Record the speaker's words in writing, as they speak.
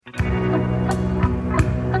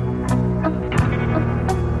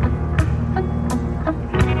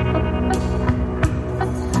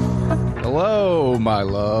my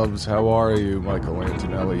loves. How are you? Michael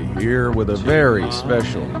Antonelli here with a very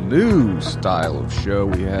special new style of show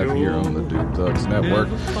we have here on the Dude Thugs Network.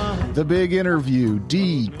 The Big Interview.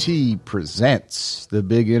 DT presents The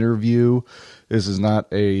Big Interview. This is not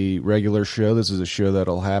a regular show. This is a show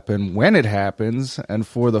that'll happen when it happens. And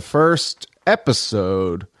for the first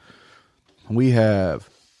episode, we have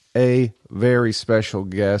a very special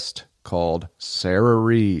guest called Sarah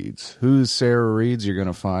Reeds. Who's Sarah Reeds? You're going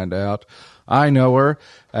to find out. I know her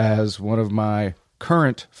as one of my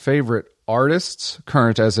current favorite artists.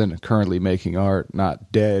 Current as in currently making art,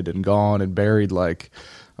 not dead and gone and buried like,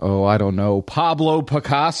 oh, I don't know, Pablo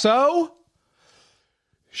Picasso?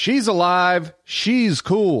 She's alive. She's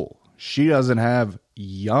cool. She doesn't have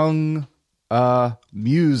young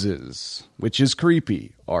muses, which is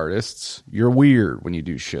creepy. Artists, you're weird when you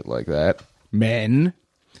do shit like that. Men.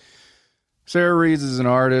 Sarah Reeds is an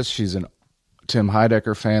artist. She's a Tim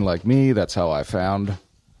Heidecker fan like me. That's how I found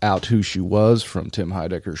out who she was, from Tim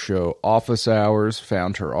Heidecker's show Office Hours.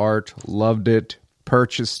 Found her art, loved it,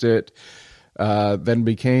 purchased it, then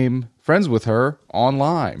became friends with her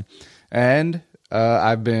online. And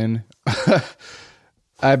I've been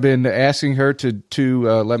asking her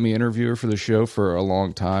to let me interview her for the show for a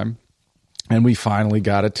long time, and we finally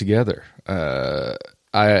got it together.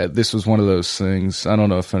 This was one of those things. I don't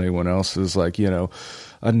know if anyone else is like, you know,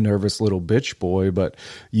 a nervous little bitch boy, but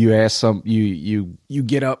you ask you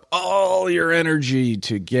get up all your energy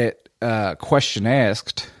to get a question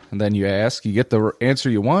asked, and then you get the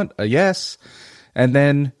answer you want, a yes, and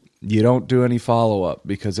then you don't do any follow-up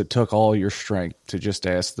because it took all your strength to just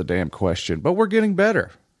ask the damn question. But we're getting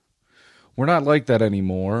better. We're not like that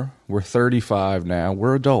anymore. We're 35 now.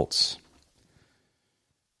 We're adults.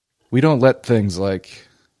 We don't let things like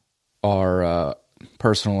our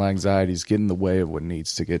personal anxieties get in the way of what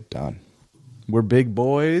needs to get done. We're big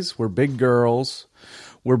boys. We're big girls.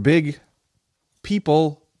 We're big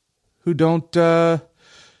people who don't fall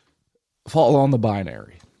on the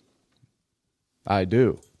binary. I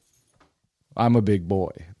do. I'm a big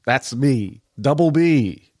boy. That's me. Double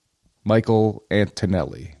B. Michael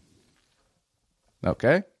Antonelli.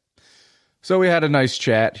 Okay? So we had a nice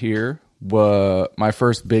chat here. My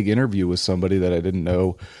first big interview with somebody that I didn't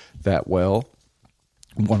know that well.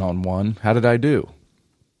 One-on-one. How did I do?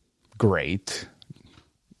 Great.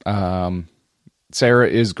 Sarah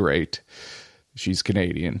is great. She's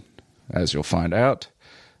Canadian, as you'll find out.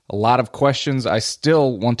 A lot of questions I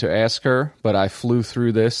still want to ask her, but I flew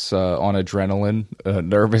through this on adrenaline,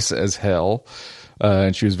 nervous as hell.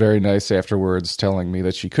 And she was very nice afterwards, telling me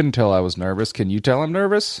that she couldn't tell I was nervous. Can you tell I'm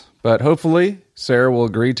nervous? But hopefully Sarah will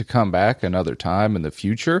agree to come back another time in the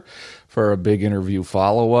future for a big interview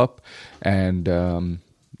follow-up. And,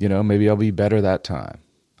 maybe I'll be better that time.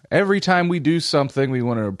 Every time we do something, we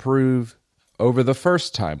want to improve over the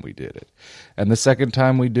first time we did it. And the second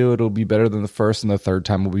time we do it, it'll be better than the first, and the third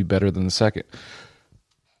time will be better than the second.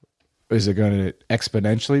 Is it going to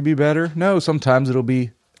exponentially be better? No, sometimes it'll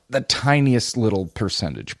be the tiniest little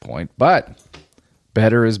percentage point, but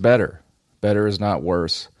better is better. Better is not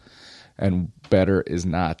worse, and better is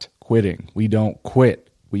not quitting. We don't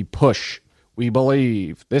quit. We push. We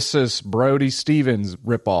believe. This is Brody Stevens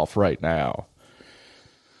ripoff right now.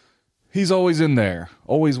 He's always in there,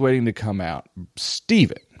 always waiting to come out.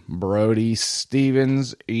 Steven. Brody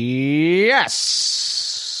Stevens, yes!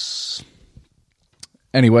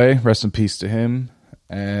 Anyway, rest in peace to him,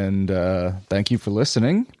 and thank you for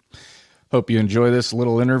listening. Hope you enjoy this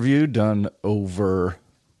little interview done over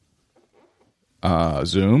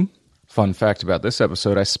Zoom. Fun fact about this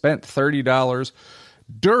episode, I spent $30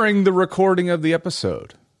 during the recording of the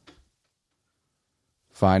episode.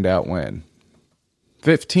 Find out when.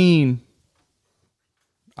 15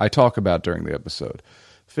 I talk about during the episode.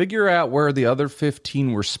 Figure out where the other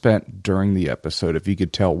 15 were spent during the episode. If you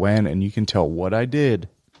could tell when, and you can tell what I did,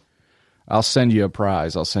 I'll send you a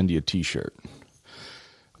prize. I'll send you a t-shirt.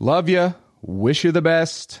 Love you. Wish you the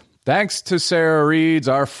best. Thanks to Sarah Reeds,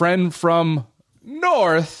 our friend from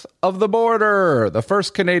north of the border. The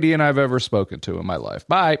first Canadian I've ever spoken to in my life.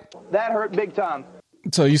 Bye. That hurt big time.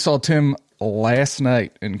 So you saw Tim last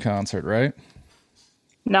night in concert, right?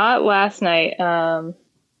 Not last night.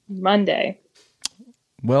 Monday.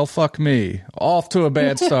 Well, fuck me. Off to a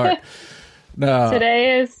bad start.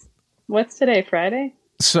 No. What's today, Friday?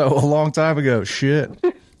 So, a long time ago. Shit.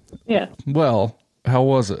 Yeah. Well, how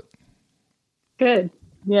was it? Good.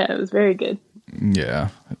 Yeah, it was very good. Yeah.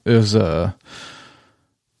 It was,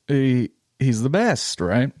 he's the best,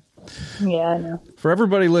 right? Yeah, I know. For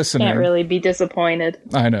everybody listening. Can't really be disappointed.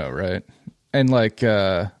 I know, right? And,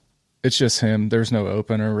 it's just him. There's no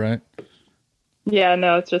opener, right? Yeah,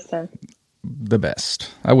 no, it's just him. the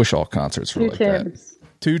best. I wish all concerts were Two like that. Tims.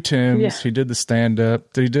 Two Tims. Yeah. He did the stand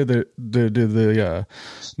up. He did the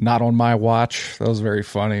Not on My Watch. That was very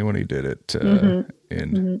funny when he did it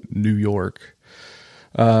in New York.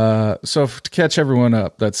 So to catch everyone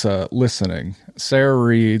up that's listening, Sarah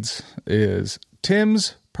Reeds is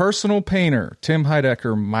Tim's personal painter. Tim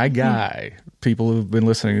Heidecker, my guy. People who've been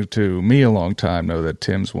listening to me a long time know that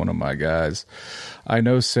Tim's one of my guys. I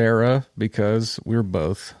know Sarah because we're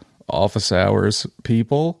both office hours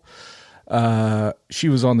people. She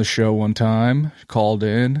was on the show one time, called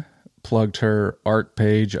in, plugged her art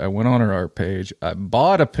page. I went on her art page. I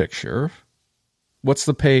bought a picture. What's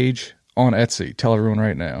the page on Etsy? Tell everyone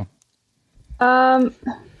right now.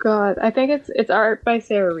 God, I think it's art by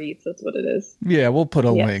Sarah Reeds. That's what it is. Yeah, we'll put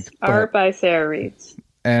a link. Art by Sarah Reeds.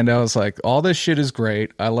 And I was like, all this shit is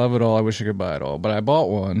great. I love it all. I wish I could buy it all. But I bought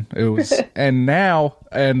one. It was, and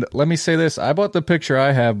let me say this. I bought the picture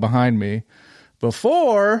I have behind me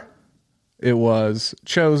before it was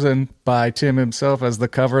chosen by Tim himself as the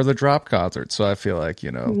cover of the Drop concert. So I feel like,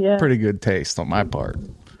 pretty good taste on my part.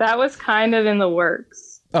 That was kind of in the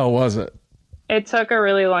works. Oh, was it? It took a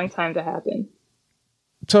really long time to happen.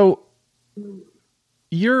 So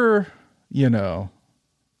you're,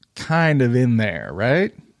 kind of in there,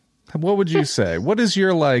 right? What would you say? What is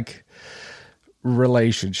your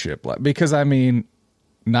relationship like? Because I mean,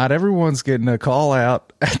 not everyone's getting a call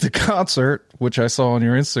out at the concert, which I saw on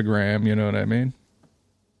your Instagram. You know what I mean?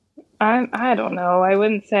 I don't know. I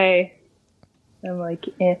wouldn't say I'm like.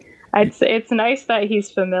 I'd say it's nice that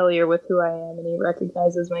he's familiar with who I am and he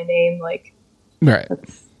recognizes my name. Right.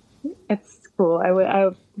 It's cool.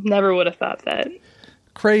 I never would have thought that.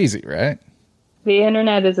 Crazy, right? The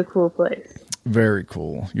internet is a cool place. Very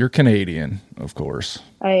cool. You're Canadian, of course.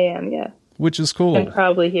 I am, yeah. Which is cool. You can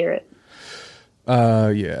probably hear it.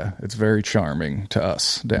 Yeah, it's very charming to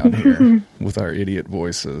us down here with our idiot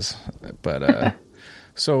voices. But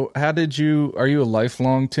so are you a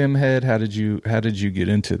lifelong Tim head? How did you get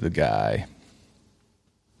into the guy?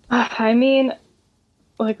 I mean,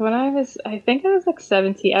 when I think I was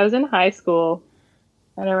 17, I was in high school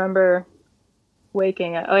and I remember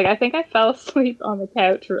waking up, I think I fell asleep on the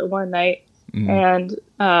couch one night and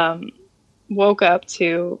woke up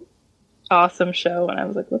to awesome show and I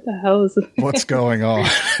was like, what the hell is this? What's going on?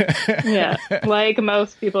 Yeah, like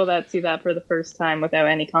most people that see that for the first time without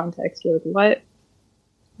any context, you're like,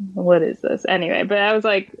 what is this? Anyway, but I was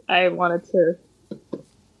like, I wanted to,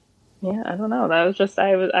 I don't know, that was just,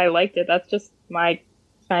 I liked it. That's just my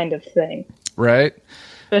kind of thing, right?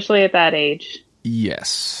 Especially at that age.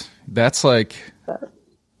 Yes, that's like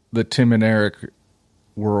the Tim and Eric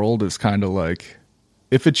world is kind of like,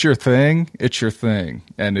 if it's your thing,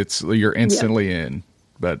 and you're instantly in.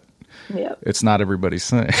 But it's not everybody's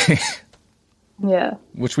thing. Yeah,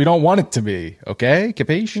 which we don't want it to be. Okay,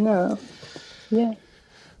 capiche? No. Yeah.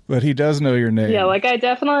 But he does know your name. Yeah, I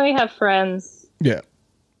definitely have friends. Yeah.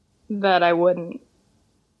 That I wouldn't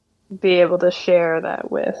be able to share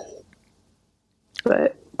that with.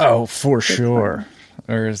 But for sure.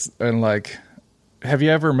 Have you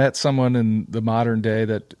ever met someone in the modern day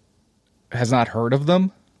that has not heard of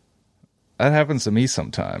them? That happens to me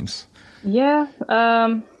sometimes. Yeah.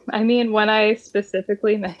 I mean, when I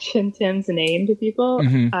specifically mention Tim's name to people,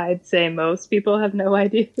 I'd say most people have no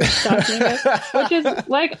idea what I'm talking about. Which is,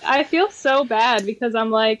 I feel so bad because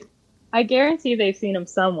I'm like, I guarantee they've seen him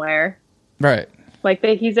somewhere. Right.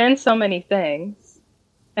 He's in so many things.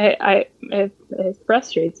 It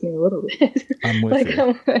frustrates me a little bit. I'm with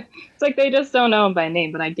you. It's like they just don't know him by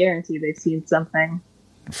name, but I guarantee they've seen something.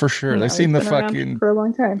 For sure. They've seen the fucking... For a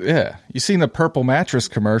long time. Yeah. You've seen the Purple Mattress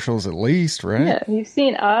commercials at least, right? Yeah. You've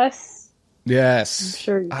seen Us. Yes. I'm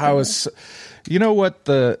sure you've seen You know what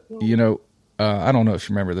I don't know if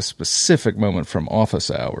you remember the specific moment from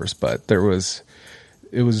Office Hours, but it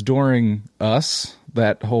was during Us,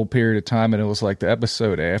 that whole period of time, and it was like the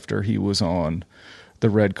episode after he was on the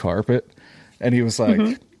red carpet, and he was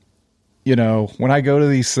like, when I go to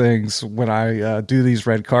these things, when I do these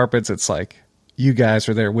red carpets, it's like, you guys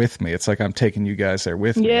are there with me. It's like I'm taking you guys there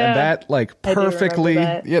with me. And that perfectly,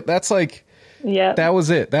 that's that was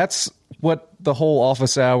it. That's what the whole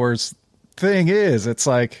Office Hours thing is. It's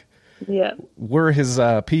like, we're his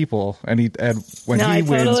people, and when he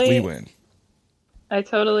wins, we win. I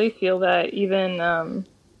totally feel that. Even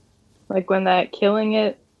when that Killing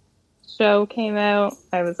It show came out,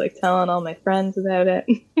 I was telling all my friends about it.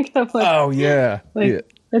 Oh yeah,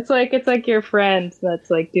 it's like your friend that's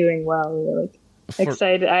doing well. You're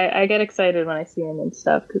excited. I get excited when I see him and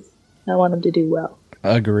stuff because I want him to do well.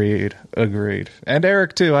 Agreed. And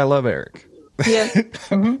Eric too. I love Eric. Yeah.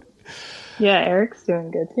 Yeah, Eric's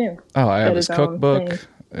doing good too. Oh, I have Got his his own cookbook, thing.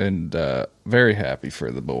 and very happy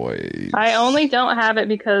for the boys. I only don't have it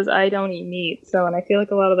because I don't eat meat, so and I feel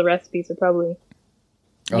like a lot of the recipes are probably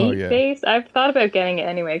Oh meat yeah, based. I've thought about getting it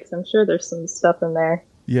anyway because I'm sure there's some stuff in there.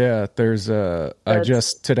 yeah. There's I That's-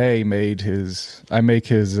 just today made I make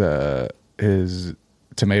his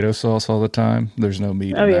tomato sauce all the time. There's no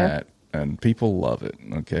meat Oh, in yeah. that, and people love it.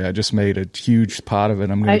 Okay, I just made a huge pot of it.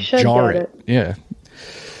 I'm I going to should jar get it. Yeah,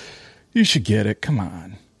 you should get it. Come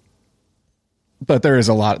on. But there's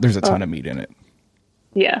a ton of meat in it.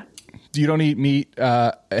 Yeah. You don't eat meat.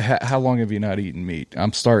 How long have you not eaten meat?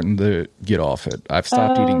 I'm starting to get off it. I've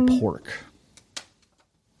stopped eating pork.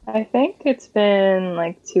 I think it's been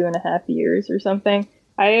like 2.5 years or something.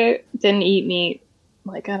 I didn't eat meat,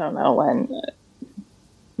 like, I don't know when.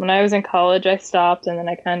 When I was in college, I stopped, and then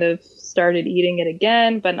I kind of started eating it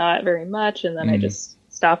again, but not very much. And then I just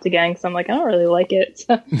stopped again because I'm like, I don't really like it.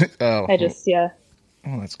 So Oh, I just, yeah.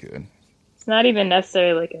 oh, that's good. It's not even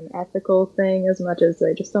necessarily like an ethical thing as much as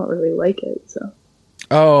I just don't really like it. So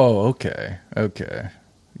Oh, okay.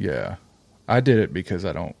 Yeah. I did it because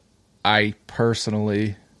I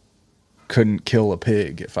personally couldn't kill a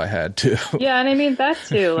pig if I had to. yeah, and I mean that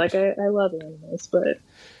too. Like I love animals, but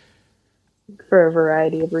for a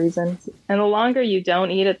variety of reasons. And the longer you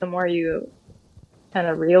don't eat it, the more you kind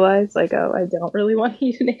of realize, like, oh, I don't really want to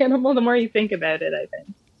eat an animal. The more you think about it, I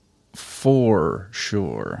think. For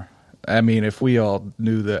sure. I mean, if we all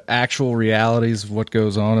knew the actual realities of what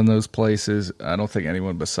goes on in those places, I don't think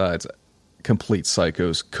anyone besides complete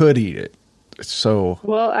psychos could eat it. So,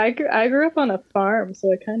 Well, I grew up on a farm,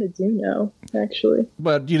 so I kind of do know, actually.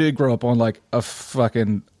 but you did grow up on like a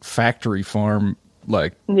fucking factory farm,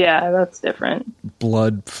 like Yeah, that's different.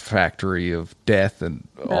 blood factory of death and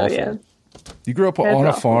awful. Oh, yeah. You grew up That's on a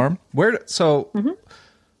awful. farm?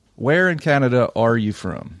 Where in Canada are you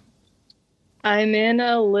from? I'm in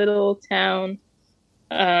a little town,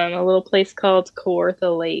 a little place called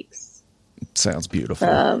Kawartha Lakes. Sounds beautiful.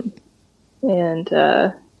 And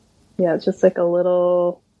yeah, it's just like a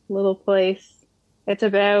little place. It's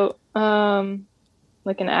about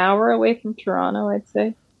like an hour away from Toronto, I'd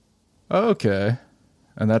say. Okay.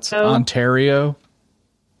 And that's So- Ontario?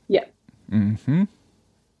 Yeah. Mm-hmm.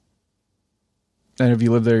 And have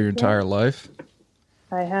you lived there your entire life?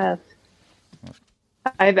 I have.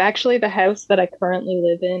 I've actually, the house that I currently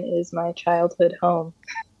live in is my childhood home.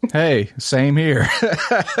 Hey, same here.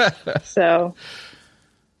 So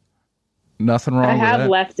Nothing wrong I with have that.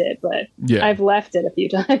 left it, but Yeah. I've left it a few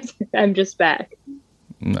times. I'm just back.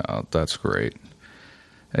 No, that's great.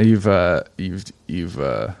 And you've so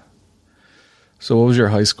what was your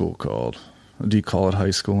high school called? Do you call it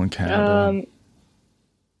high school in Canada?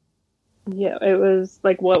 Yeah, it was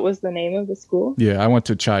like, what was the name of the school? Yeah, I went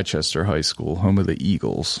to Chichester High School, home of the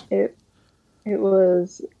Eagles. It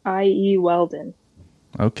was IE Weldon.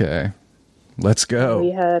 Okay. Let's go.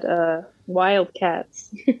 We had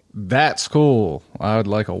Wildcats. That's cool. I would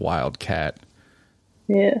like a wildcat.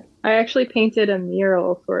 Yeah, I actually painted a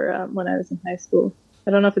mural for when I was in high school.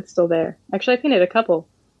 I don't know if it's still there. Actually, I painted a couple.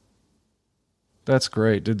 That's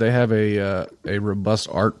great. Did they have a robust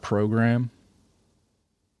art program?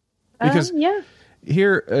 Because yeah,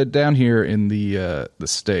 here down here in the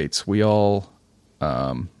States, we all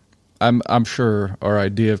I'm sure our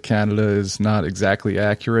idea of Canada is not exactly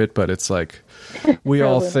accurate, but it's like we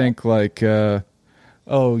all Probably not. think like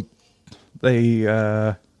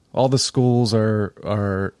all the schools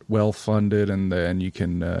are well funded, and then you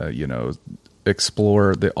can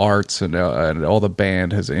explore the arts, and all the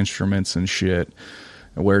band has instruments and shit.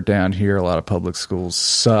 Where down here, a lot of public schools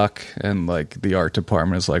suck, and like the art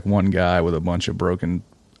department is like one guy with a bunch of broken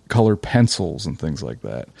color pencils and things like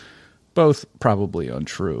that. Both probably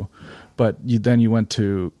untrue. But then you went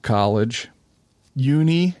to college,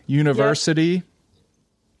 university.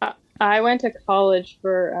 I went to college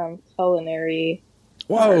for culinary.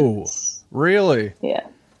 Whoa, arts. really? Yeah.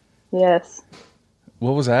 Yes.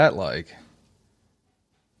 What was that like?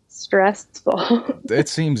 Stressful. It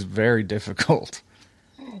seems very difficult.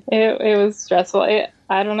 It was stressful.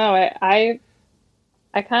 I don't know. I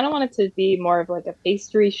kind of wanted to be more of like a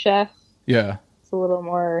pastry chef. Yeah. It's a little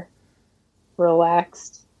more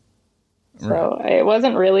relaxed. So it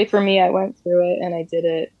wasn't really for me. I went through it and I did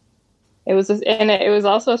it. It was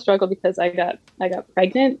also a struggle because I got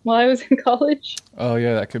pregnant while I was in college, Oh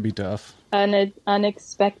yeah, that could be tough.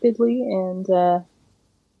 unexpectedly, and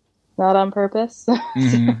not on purpose.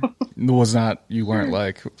 You weren't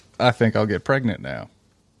like, I think I'll get pregnant now.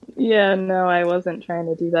 Yeah, no, I wasn't trying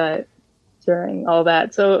to do that during all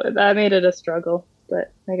that. So that made it a struggle,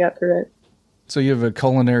 but I got through it. So you have a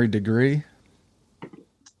culinary degree?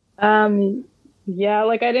 Yeah,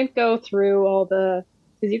 like I didn't go through all the,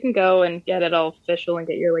 because you can go and get it all official and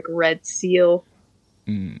get your like red seal.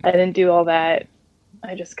 I didn't do all that.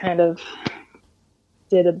 I just kind of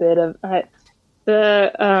did a bit of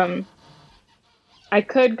the I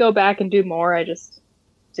could go back and do more. I just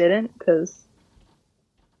didn't because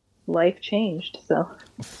life changed. So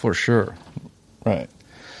For sure. Right.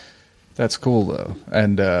 That's cool though.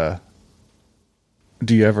 And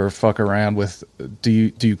do you ever fuck around with do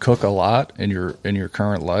you cook a lot in your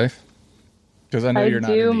current life? Because I know you're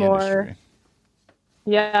not in the industry.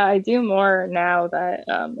 Yeah, I do more now that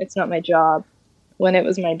it's not my job. When it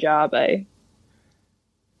was my job, I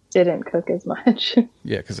didn't cook as much.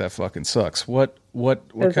 Yeah, because that fucking sucks. What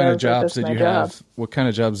kind of jobs did you have? What kind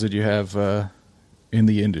of jobs did you have in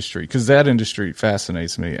the industry? Because that industry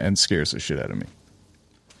fascinates me and scares the shit out of me.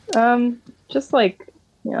 Just like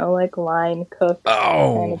like line cook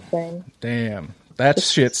kind of thing. Damn, that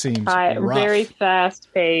shit seems rough. Very fast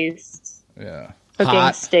paced. Yeah, cooking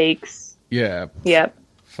hot. Steaks. Yeah. Yep.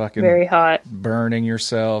 Fucking very hot. Burning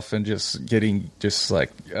yourself and just getting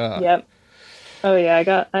like. Yep. Oh yeah, I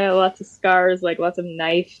got lots of scars, like lots of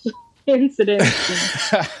knife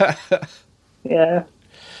incidents. Yeah.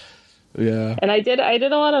 Yeah. And I did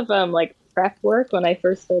a lot of like prep work when I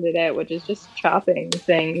first started out, which is just chopping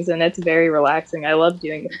things, and it's very relaxing. I love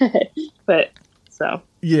doing that. But so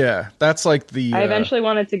yeah, that's like the. I eventually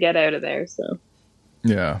wanted to get out of there, so.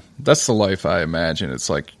 Yeah, that's the life I imagine. It's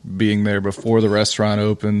like being there before the restaurant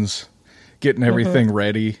opens, getting everything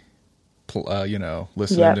ready,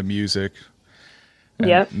 listening to music,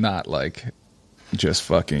 and not like just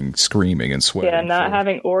fucking screaming and sweating. Yeah, not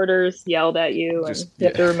having orders yelled at you and you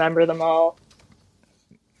have to remember them all.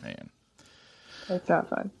 Man. It's not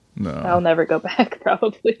fun. No. I'll never go back,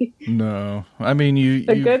 probably. No. I mean,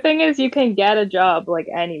 The good thing is you can get a job like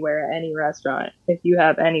anywhere, at any restaurant. If you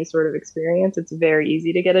have any sort of experience, it's very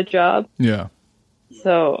easy to get a job. Yeah.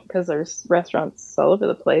 So, because there's restaurants all over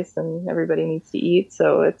the place and everybody needs to eat.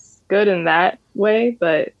 So it's good in that way,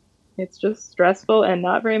 but it's just stressful and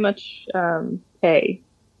not very much pay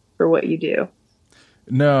for what you do.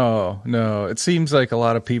 No. It seems like a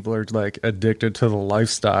lot of people are like addicted to the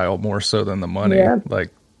lifestyle more so than the money. Yeah.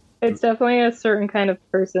 Like, it's definitely a certain kind of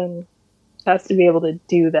person has to be able to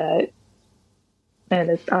do that.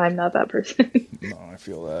 And I'm not that person. No, I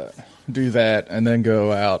feel that. Do that and then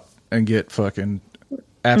go out and get fucking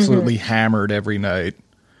absolutely hammered every night.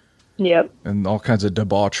 Yep. And all kinds of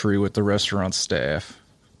debauchery with the restaurant staff.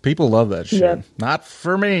 People love that shit. Yep. Not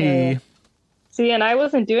for me. See, and I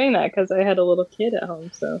wasn't doing that because I had a little kid at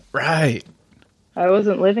home, so. Right. I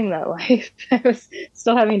wasn't living that life. I was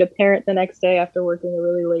still having to parent the next day after working a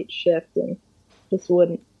really late shift and just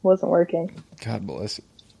wasn't working. God bless you.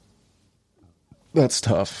 That's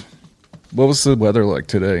tough. What was the weather like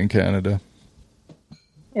today in Canada?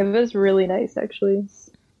 It was really nice, actually.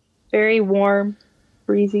 Very warm,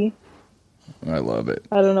 breezy. I love it.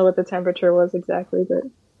 I don't know what the temperature was exactly, but...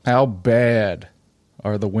 How bad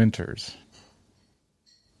are the winters?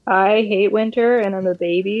 I hate winter, and I'm a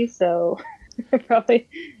baby, so... Probably,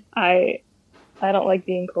 I don't like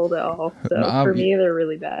being cold at all. So for me, they're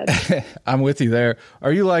really bad. I'm with you there.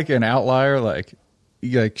 Are you like an outlier? Like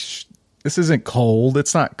this isn't cold.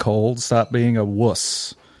 It's not cold. Stop being a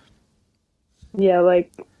wuss. Yeah,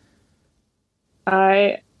 like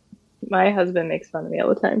my husband makes fun of me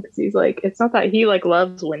all the time because he's like, it's not that he like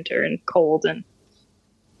loves winter and cold, and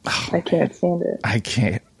I can't stand it. I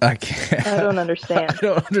can't. I don't understand. I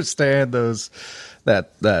don't understand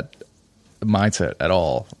that mindset at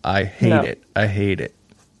all. I hate it. I hate it.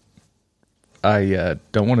 I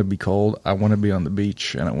don't want to be cold. I want to be on the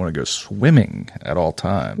beach and I want to go swimming at all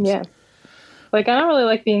times. Yeah. Like, I don't really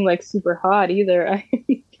like being like super hot either. I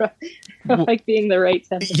like being the right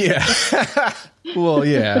temperature. Yeah. Well,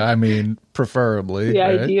 yeah, I mean, preferably. The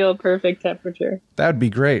right? ideal perfect temperature. That would be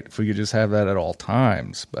great if we could just have that at all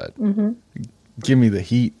times, but give me the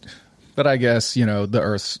heat. But I guess, the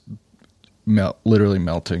Earth's literally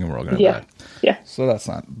melting and we're all going to die. Yeah. So that's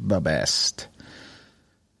not the best.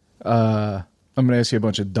 I'm going to ask you a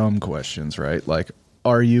bunch of dumb questions, right? Like,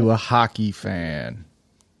 are you a hockey fan?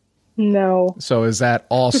 No. So does that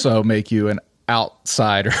also make you an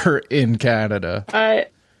outsider in Canada?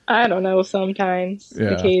 I don't know, sometimes,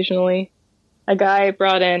 occasionally. A guy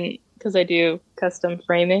brought in, because I do custom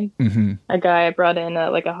framing, a guy brought in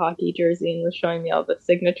like a hockey jersey and was showing me all the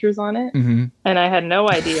signatures on it. And I had no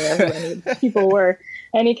idea who any people were.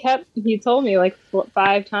 And he told me like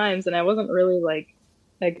 5 times, and I wasn't really like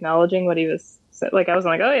acknowledging what he was So, like, I was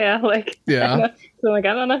like, oh yeah, like, Yeah. So like,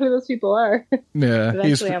 I don't know who those people are. Yeah.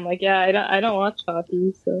 Eventually, I'm like, yeah, I don't watch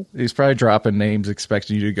hockey. So He's probably dropping names,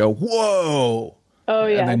 expecting you to go, whoa. oh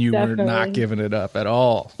yeah, And then you definitely. were not giving it up at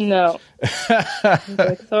all. No. I was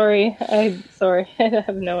like, sorry, I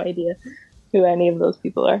have no idea who any of those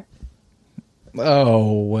people are.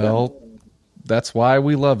 Oh, well, that's why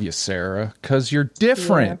we love you, Sarah, because you're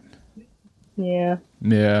different. Yeah.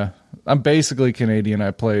 Yeah. I'm basically Canadian. I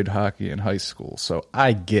played hockey in high school, so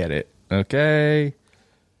I get it. Okay.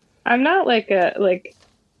 I'm not like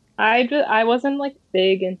I wasn't like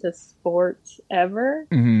big into sports ever,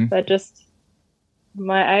 but just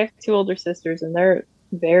I have two older sisters and they're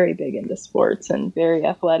very big into sports and very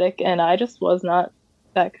athletic, and I just was not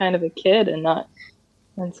that kind of a kid, and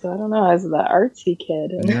so I don't know, I was that artsy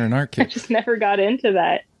kid, and You're an art kid. I just never got into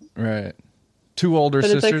that. Right. Two older But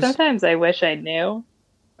sisters? it's like sometimes I wish I knew.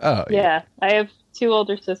 Oh, Yeah, I have two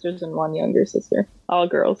older sisters and one younger sister. All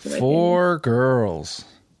girls. In my 4 girls.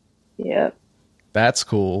 family. Yeah. That's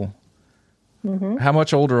cool. How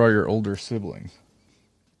much older are your older siblings?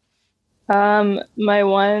 The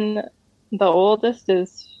oldest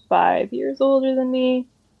is 5 years older than me,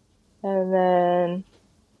 and then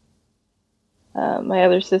my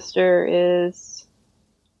other sister is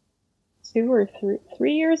 2 or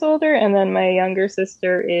 3 years older, and then my younger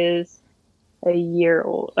sister is a year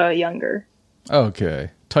younger.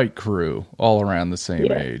 Okay. Tight crew, all around the same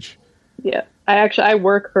Yeah. age. Yeah, I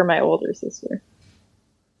work for my older sister.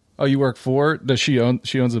 Oh, you work for her? Does she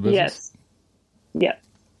owns a business? Yes. Yeah.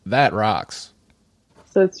 That rocks.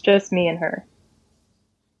 So it's just me and her.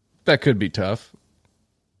 That could be tough.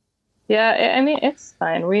 Yeah, I mean, it's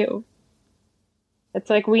fine. It's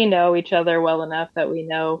like we know each other well enough that we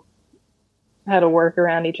know how to work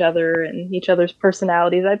around each other and each other's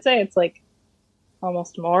personalities. I'd say it's like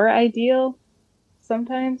almost more ideal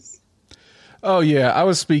sometimes. Oh, yeah. I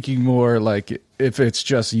was speaking more like if it's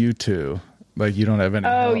just you two. Like you don't have any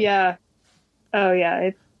help. Yeah. Oh,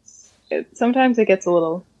 yeah. Sometimes it gets a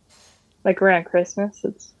little, like around Christmas,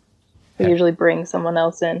 they usually bring someone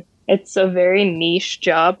else in. It's a very niche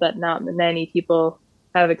job that not many people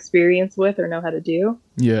have experience with or know how to do.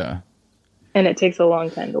 Yeah. And it takes a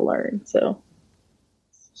long time to learn, so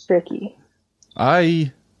it's tricky.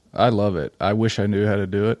 I love it. I wish I knew how to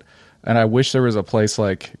do it. And I wish there was a place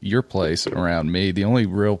like your place around me. The only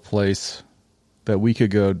real place that we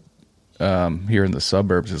could go here in the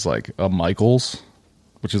suburbs is like a Michael's,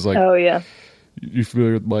 which is like, oh yeah, you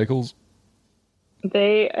familiar with Michael's?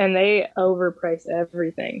 They overprice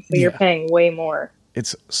everything, so you're paying way more.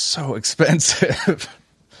 It's so expensive.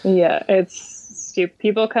 Yeah, it's stupid.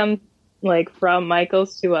 People come like from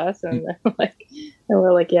Michael's to us, and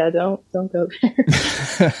we're like, yeah, don't go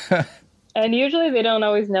there. And usually they don't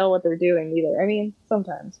always know what they're doing either. I mean,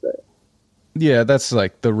 sometimes, but yeah, that's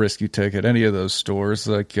like the risk you take at any of those stores.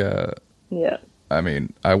 Like, yeah, I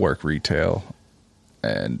mean, I work retail,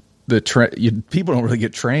 and people don't really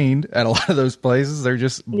get trained at a lot of those places. They're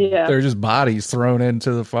just bodies thrown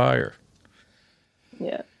into the fire.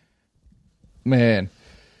 Yeah, man.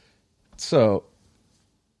 So,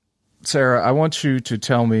 Sarah, I want you to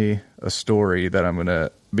tell me a story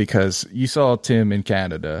that because you saw Tim in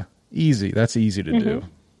Canada. Easy, that's easy to do.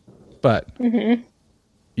 But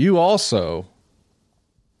you also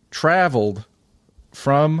traveled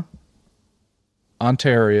from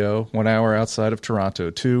Ontario, 1 hour outside of Toronto,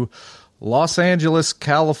 to Los Angeles,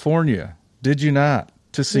 California. Did you not?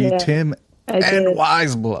 To see Tim and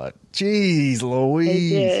Wiseblood. Jeez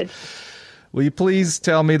Louise. I did. Will you please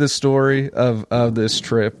tell me the story of this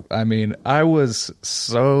trip? I mean, I was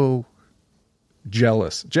so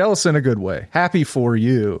jealous in a good way. Happy for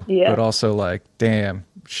you, but also like, damn,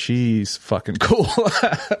 she's fucking cool.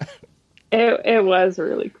 It was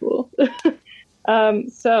really cool.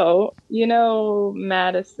 So, you know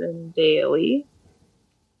Madison Daly?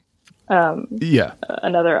 Yeah.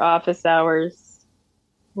 Another Office Hours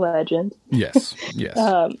legend. Yes.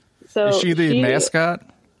 So is she the mascot?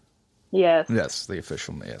 Yes. Yes, the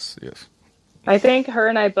official, yes. I think her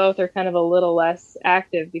and I both are kind of a little less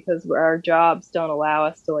active because our jobs don't allow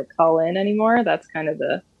us to like call in anymore. That's kind of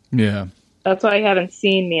that's why you haven't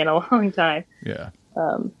seen me in a long time. Yeah.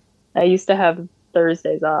 I used to have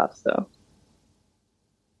Thursdays off, so.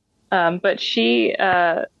 But she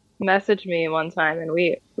messaged me one time, and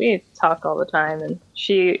we talk all the time, and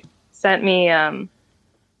she sent me a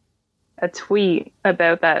tweet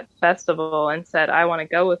about that festival and said, I want to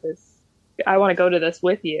go to this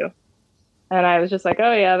with you. And I was just like,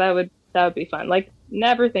 oh yeah, that would be fun. Like,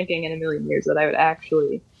 never thinking in a million years that I would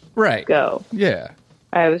actually go. Yeah.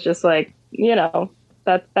 I was just like,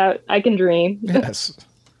 that I can dream. Yes.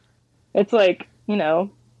 It's like you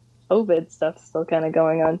know, COVID stuff's still kind of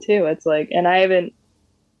going on too. It's like, and I haven't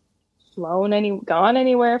gone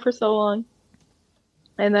anywhere for so long.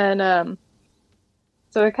 And then,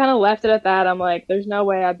 so I kind of left it at that. I'm like, there's no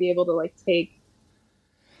way I'd be able to like take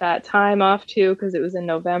that time off too, because it was in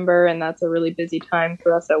November and that's a really busy time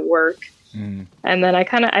for us at work. And then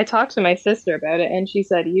I talked to my sister about it, and she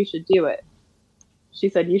said, you should do it. She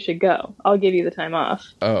said, you should go. I'll give you the time off.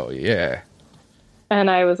 Oh, yeah. And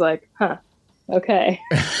I was like, huh, okay.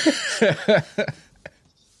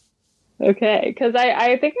 Okay. Because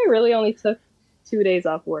I think I really only took 2 days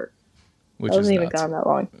off work. Which I wasn't even nuts. gone that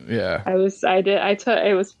long. Yeah.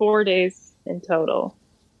 It was 4 days in total.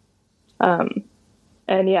 And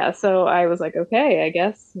yeah, so I was like, okay, I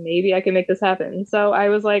guess maybe I can make this happen. So I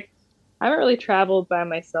was like, I haven't really traveled by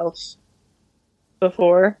myself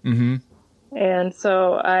before. Mm-hmm. And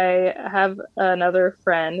so I have another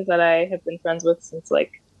friend that I have been friends with since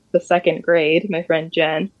like the second grade, my friend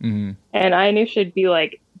Jen. Mm-hmm. And I knew she'd be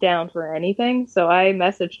like down for anything. So I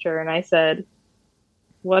messaged her and I said,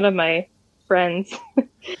 one of my friends,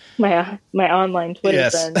 my online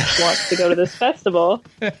Twitter friend wants to go to this festival.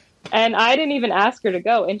 And I didn't even ask her to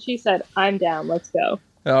go. And she said, I'm down. Let's go.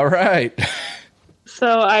 All right.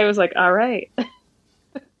 So I was like, all right.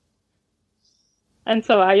 And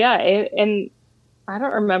so and I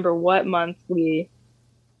don't remember what month we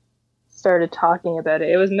started talking about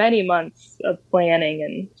it. It was many months of planning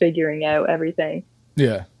and figuring out everything.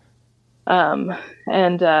 Yeah. It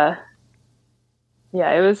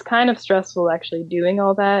was kind of stressful actually doing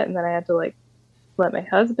all that. And then I had to like let my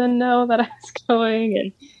husband know that I was going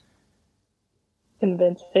and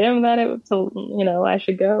convince him that I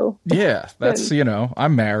should go. Yeah. That's,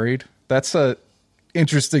 I'm married. That's a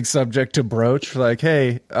interesting subject to broach. Like,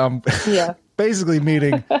 hey, basically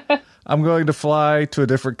meeting, I'm going to fly to a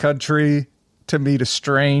different country to meet a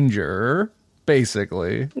stranger,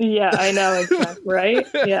 basically. Yeah, I know, exactly, right?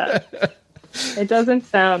 Yeah. It doesn't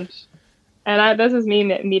sound... And this is me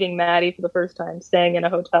meeting Maddie for the first time, staying in a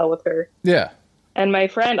hotel with her. Yeah. And my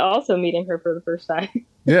friend also meeting her for the first time.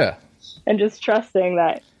 Yeah. And just trusting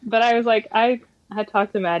that. But I was like, I had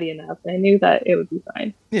talked to Maddie enough. I knew that it would be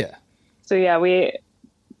fine. Yeah. So yeah, we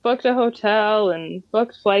booked a hotel and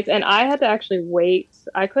booked flights. And I had to actually wait.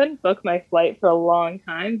 I couldn't book my flight for a long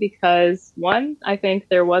time because, one, I think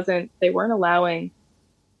they weren't allowing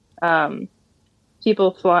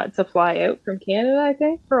people to fly out from Canada, I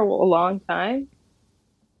think, for a long time.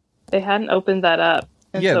 They hadn't opened that up.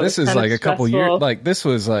 And yeah, so this is like a couple years. Like, this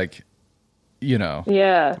was like,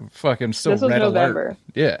 yeah, fucking still this was red November. alert.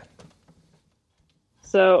 Yeah.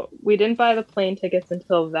 So we didn't buy the plane tickets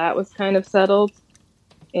until that was kind of settled.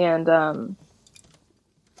 And I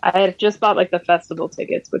had just bought like the festival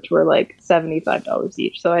tickets, which were like $75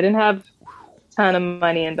 each. So I didn't have a ton of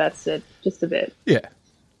money invested, just a bit. Yeah.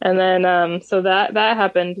 And then, so that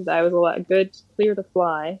happened. I was good to clear the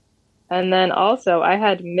fly. And then also I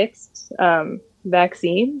had mixed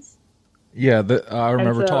vaccines. Yeah, I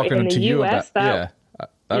remember talking to you US, about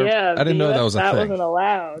I didn't know that was a thing. That wasn't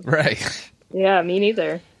allowed. Right. Yeah, me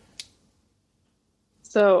neither.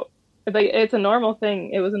 So, like, it's a normal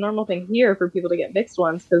thing. It was a normal thing here for people to get mixed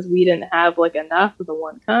ones because we didn't have like enough of the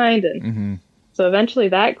one kind, and so eventually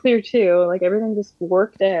that cleared too. Like everything just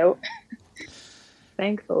worked out,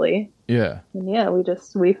 thankfully. Yeah. And yeah,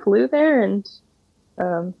 we flew there, and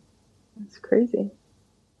it's crazy.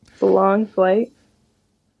 It's a long flight.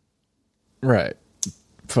 Right.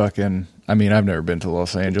 Fucking. I mean, I've never been to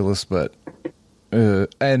Los Angeles, but.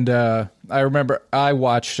 I remember I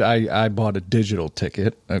bought a digital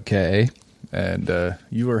ticket, okay, and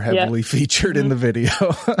you were heavily featured in the video.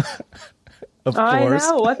 Of course. I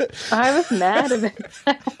know. I was mad about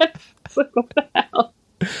that. Like, what the hell?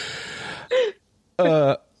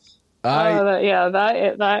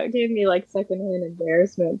 That gave me like secondhand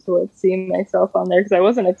embarrassment to like see myself on there because I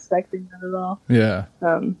wasn't expecting that at all. Yeah.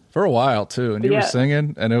 For a while too, and you were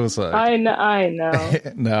singing, and it was like I know.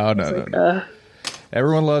 No.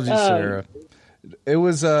 Everyone loves you, Sarah. It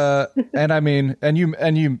was and I mean, and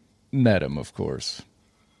you met him, of course.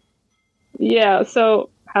 Yeah. So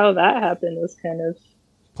how that happened was kind of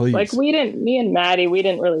like me and Maddie, we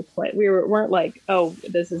didn't really play. We weren't like, oh,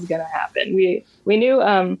 this is gonna happen. We knew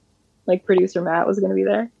like producer Matt was gonna be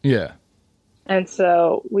there. Yeah. And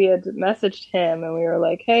so we had messaged him, and we were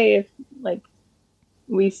like, hey, if like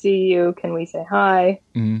we see you, can we say hi?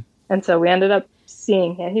 Mm-hmm. And so we ended up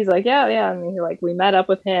seeing him. He's like, yeah. I mean, we met up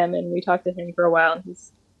with him and we talked to him for a while, and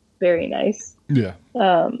he's very nice. Yeah.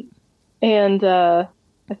 And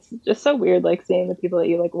it's just so weird, like seeing the people that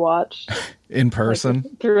you like watch in person,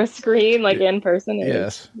 like, through a screen, like in person.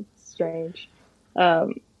 Yes. It's strange.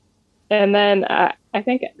 And then I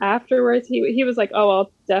think afterwards he was like, "Oh,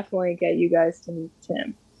 I'll definitely get you guys to meet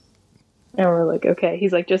Tim." And we're like, "Okay."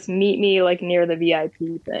 He's like, "Just meet me like near the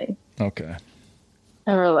VIP thing." Okay.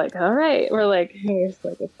 And we're like, "All right." We're like, he's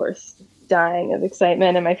like, of course, dying of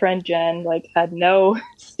excitement. And my friend Jen like had no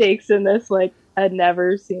stakes in this. Like, had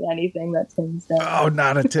never seen anything that Tim's done. Oh,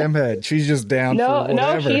 not a Tim head. She's just down for whatever.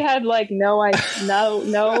 No, she had like no.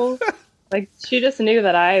 Like, she just knew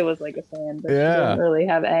that I was like a fan, but she didn't really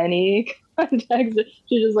have any context.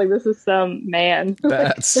 She's just like, this is some man.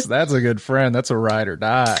 That's a good friend. That's a ride or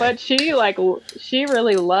die. But she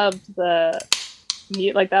really loved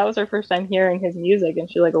like, that was her first time hearing his music, and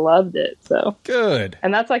she like loved it. So good.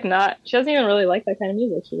 And that's like she doesn't even really like that kind of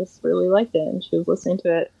music. She just really liked it, and she was listening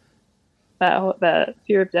to it. That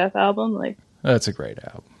Fear of Death album, like, that's a great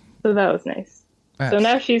album. So that was nice. So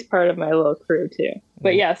now she's part of my little crew too.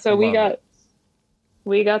 But yeah, so we got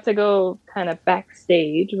to go kind of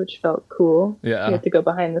backstage, which felt cool. Yeah. We had to go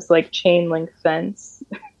behind this like chain link fence.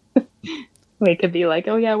 We could be like,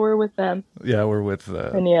 "Oh yeah, we're with them." Yeah, we're with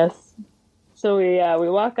And yes. So we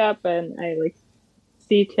walk up, and I like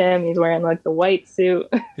see Tim. He's wearing like the white suit.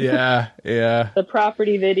 Yeah. The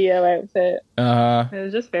Property video outfit. It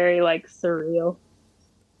was just very like surreal.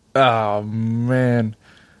 Oh man.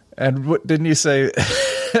 And what didn't you say?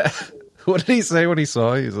 What did he say when he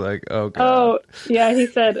saw you? He's like, "Oh god." Oh yeah, he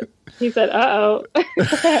said, "Uh-oh."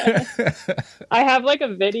 I have like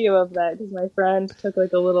a video of that because my friend took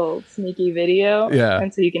like a little sneaky video. Yeah.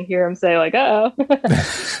 And so you can hear him say like, "Uh-oh,"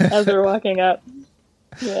 as we're walking up.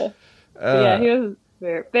 Yeah. Yeah, he was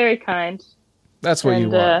very, very kind. That's what you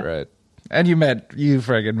want, right? And you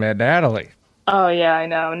friggin' met Natalie. Oh yeah, I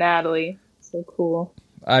know. Natalie. So cool.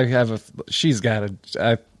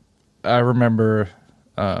 I remember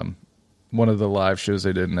one of the live shows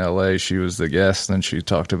they did in LA, she was the guest, and she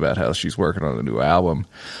talked about how she's working on a new album.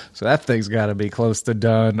 So that thing's got to be close to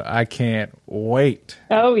done. I can't wait.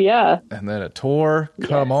 Oh, yeah. And then a tour? Yes.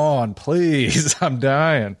 Come on, please. I'm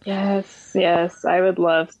dying. Yes. I would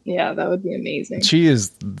love. Yeah, that would be amazing.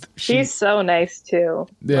 She's so nice, too.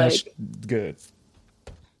 Yeah, good.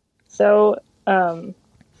 So,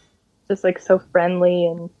 just like so friendly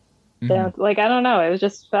and like, I don't know. It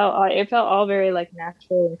felt all very like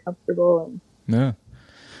natural and comfortable. And yeah,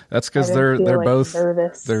 that's because they're both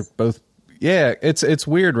nervous. They're both. Yeah, it's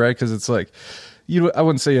weird, right? Because it's like I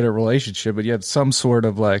wouldn't say you had a relationship, but you had some sort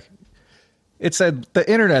of like. It's the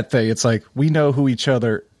internet thing. It's like we know who each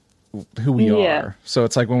other, who we are. So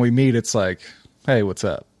it's like when we meet, it's like, hey, what's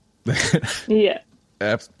up? Yeah.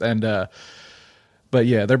 And but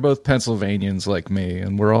yeah, they're both Pennsylvanians like me,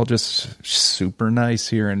 and we're all just super nice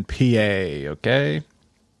here in PA, okay?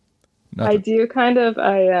 I do kind of,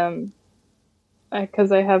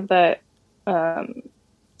 because I have that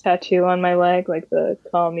tattoo on my leg, like the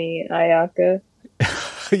Call Me Ayaka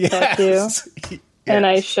tattoo. Yes. And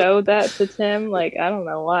I showed that to Tim, like, I don't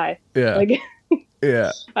know why. Yeah. Like,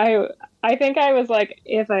 yeah. I think I was like,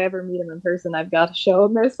 if I ever meet him in person, I've got to show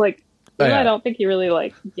him this, like, I don't think he really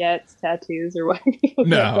like gets tattoos or why people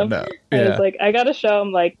get them. No. Yeah. I was like, I gotta show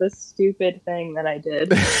him like the stupid thing that I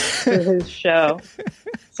did for his show.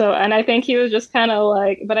 So, and I think he was just kind of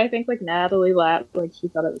like, but I think like Natalie laughed, like she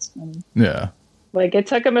thought it was funny. Yeah. Like it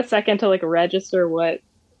took him a second to like register what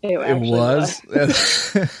it was.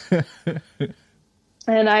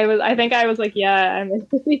 And I think I was like, yeah, I'm an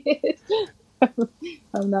idiot.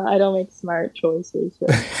 I'm not. I don't make smart choices.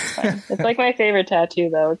 It's like my favorite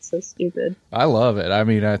tattoo, though. It's so stupid. I love it. I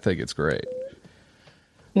mean, I think it's great.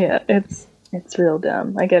 Yeah, it's real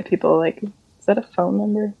dumb. I get people like, is that a phone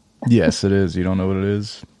number? Yes, it is. You don't know what it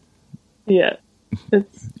is? Yeah,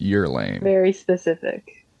 it's you're lame. Very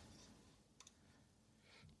specific.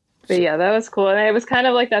 But yeah, that was cool, and it was kind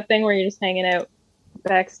of like that thing where you're just hanging out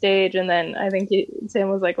backstage, and then I think Tim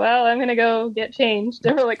was like, well, I'm gonna go get changed,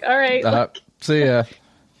 and we're like, all right, see ya.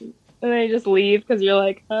 And then you just leave because you're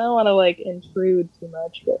like, I don't want to like intrude too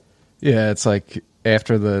much. But yeah, it's like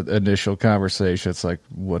after the initial conversation, it's like,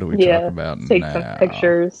 what do we talk about take now? Some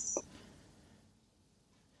pictures,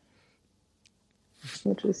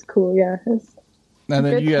 which is cool. Yeah, and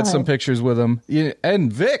then you had some pictures with him,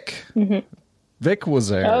 and Vic. Mm-hmm. Vic was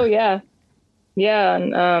there. Oh yeah,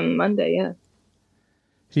 on Monday.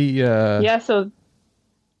 Yeah. So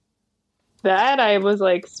that I was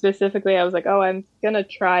like, specifically, I was like, oh, I'm gonna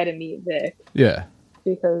try to meet Vic. Yeah.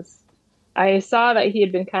 Because I saw that he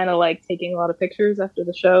had been kind of like taking a lot of pictures after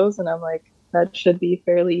the shows, and I'm like, that should be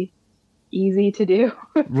fairly easy to do.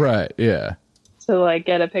 Right, yeah. To like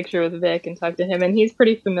get a picture with Vic and talk to him, and he's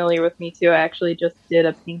pretty familiar with me too. I actually just did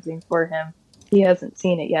a painting for him. He hasn't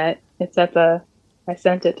seen it yet. It's I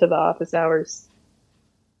sent it to the office hours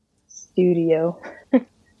studio.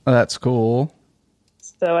 That's cool.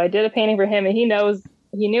 So I did a painting for him, and he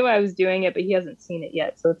knew I was doing it, but he hasn't seen it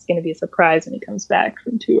yet. So it's going to be a surprise when he comes back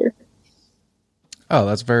from tour. Oh,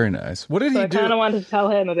 that's very nice. What did he do? I kind of wanted to tell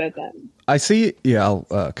him about that. I see. Yeah,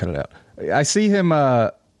 I'll cut it out. I see him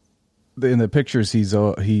in the pictures. He's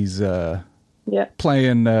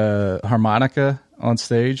playing harmonica on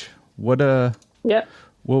stage. What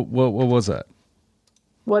What was that?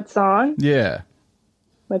 What song? Yeah.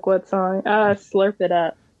 Like what song? Slurp It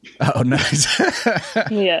Up. Oh, nice.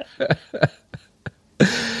 Yeah.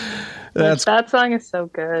 That song is so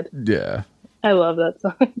good. Yeah. I love that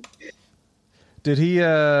song. Did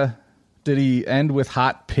he end with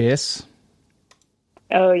Hot Piss?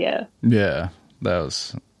 Oh yeah. Yeah.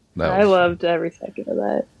 I loved every second of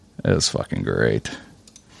that. It was fucking great.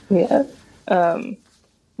 Yeah.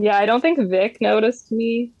 Yeah, I don't think Vic noticed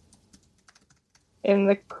me in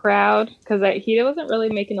the crowd because he wasn't really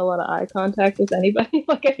making a lot of eye contact with anybody.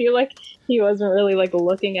 Like, I feel like he wasn't really like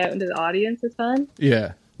looking out into the audience a ton.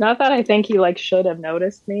 Yeah. Not that I think he like should have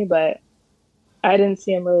noticed me, but I didn't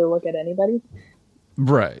see him really look at anybody.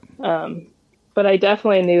 Right. But I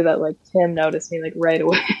definitely knew that like Tim noticed me like right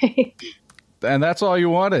away. And that's all you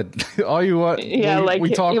wanted. All you want. Yeah, we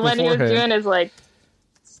talked when he was beforehand. doing his like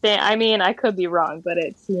I mean, I could be wrong, but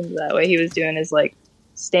it seemed that way. He was doing his like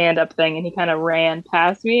stand-up thing, and he kind of ran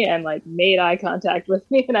past me and like made eye contact with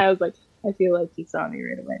me, and I was like, I feel like he saw me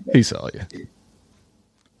right away. He saw you.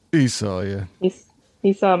 He saw you.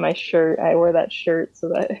 He saw my shirt. I wore that shirt so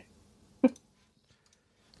that.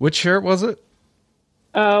 Which shirt was it?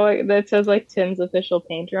 Oh, that says like Tim's official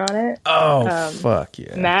painter on it. Oh, fuck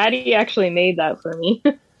yeah! Maddie actually made that for me.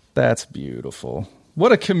 That's beautiful.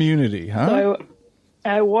 What a community, huh? So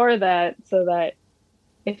I wore that so that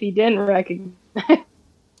if he didn't recognize,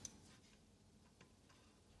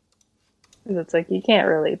 it's like you can't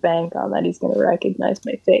really bank on that he's going to recognize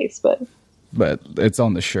my face, but it's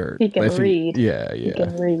on the shirt. He can read. Yeah. He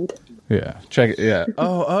can read. Yeah, check it. Yeah.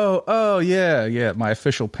 Oh, yeah. My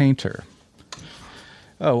official painter.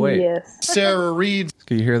 Oh wait. Yes. Sarah Reed.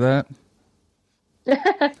 Can you hear that?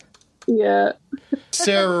 Yeah.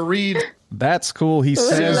 Sarah Reed. That's cool. He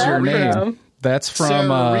says your name. From? That's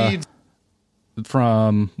from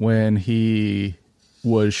when he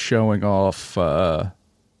was showing off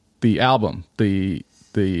the album.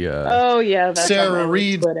 Oh yeah, that's Sarah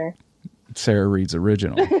Reed. Twitter. Sarah Reed's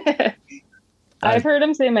original. I've heard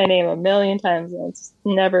him say my name a million times, and it's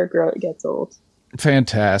never gets old.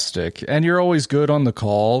 Fantastic. And you're always good on the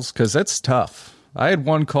calls, because that's tough. I had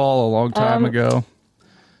one call a long time ago,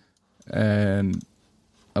 and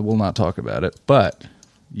I will not talk about it, but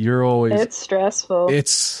you're always... It's stressful.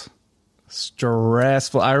 It's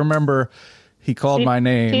stressful. I remember he called my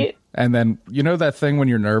name, and then, you know that thing when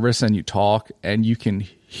you're nervous and you talk, and you can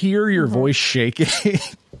hear your voice shaking?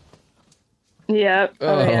 Yep.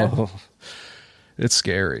 Oh, yeah. It's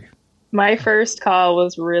scary. My first call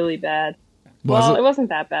was really bad. It wasn't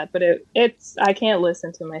that bad, but it's I can't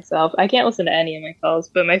listen to myself. I can't listen to any of my calls,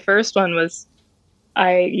 but my first one was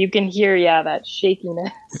you can hear that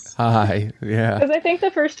shakiness. Hi. Yeah. Because I think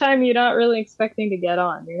the first time you're not really expecting to get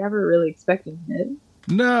on. You're never really expecting it.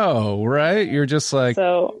 No, right? You're just like...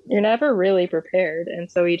 So you're never really prepared,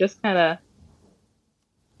 and so you just kind of...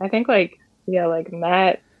 I think like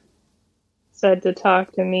Matt said to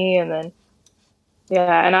talk to me, and then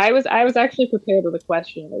and I was actually prepared with a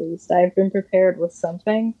question. At least I've been prepared with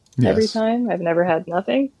something every time. I've never had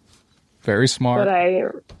nothing. Very smart.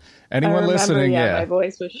 But anyone listening, my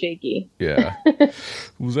voice was shaky. Yeah.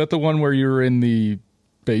 Was that the one where you were in the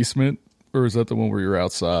basement, or is that the one where you were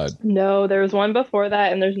outside? No, there was one before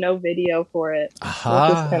that, and there's no video for it, which is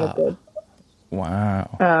kind of good.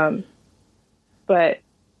 Wow. But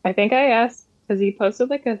I think I asked because he posted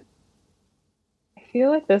like I feel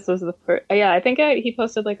like this was the first. Yeah, I think he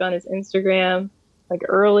posted like on his Instagram, like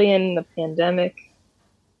early in the pandemic,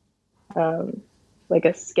 like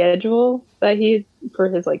a schedule that he for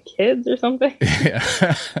his like kids or something.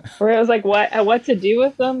 Yeah. Where it was like what to do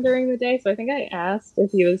with them during the day. So I think I asked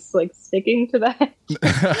if he was like sticking to that,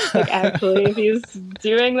 like actually if he was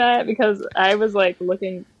doing that, because I was like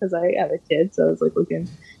looking because I have a kid, so I was like looking.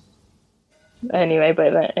 Anyway,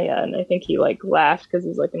 but and I think he like laughed because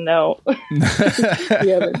he's like, no.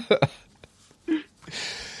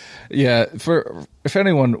 Yeah, if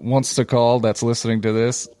anyone wants to call that's listening to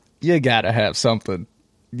this, you gotta have something.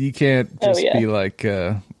 You can't just be like,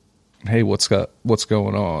 "Hey, what's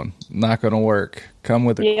going on?" Not gonna work. Come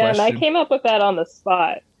with a question. Yeah, and I came up with that on the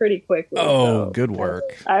spot pretty quickly. Oh, so good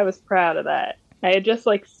work. I was proud of that. I had just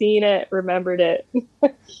like seen it, remembered it.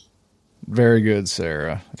 Very good,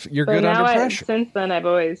 Sarah. You're good under pressure. Since then, I've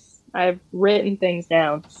always I've written things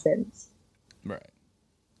down since. Right.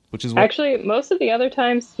 Which is what, Actually, most of the other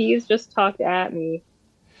times he's just talked at me,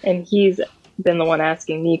 and he's been the one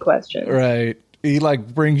asking me questions. right. He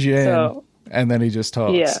like brings you in, So, and then he just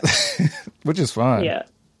talks. Yeah. Which is fine. yeah.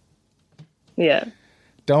 Yeah.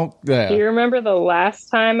 Don't. Yeah. Do you remember the last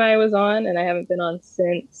time I was on, and I haven't been on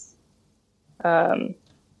since?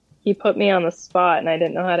 He put me on the spot, and I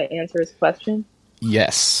didn't know how to answer his question.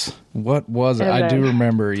 Yes. What was it? And I do then-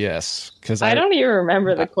 remember. Yes, because I don't even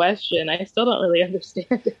remember the question. I still don't really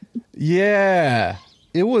understand it. Yeah,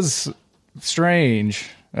 it was strange,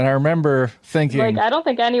 and I remember thinking, Like, I don't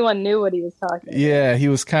think anyone knew what he was talking about. yeah, he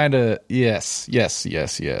was kind of yes.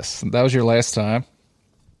 That was your last time.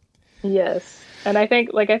 Yes. And I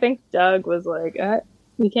think Doug was like,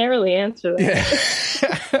 you can't really answer that.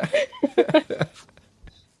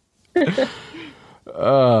 Yeah.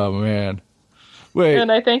 Oh man. Wait.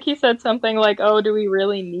 And I think he said something like, "Oh, do we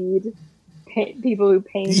really need people who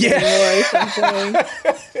paint anymore?" Or something.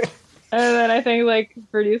 And then I think like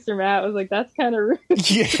producer Matt was like, "That's kind of rude."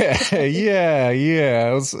 Yeah.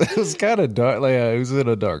 It was kind of dark. Like, it was in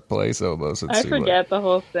a dark place almost. I forget the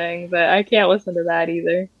whole thing, but I can't listen to that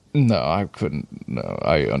either. No, I couldn't. No,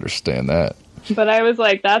 I understand that. But I was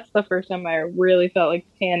like, that's the first time I really felt like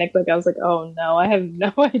panicked. Like I was like, oh no, I have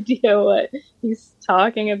no idea what he's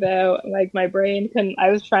talking about. Like my brain couldn't.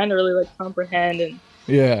 I was trying to really like comprehend and.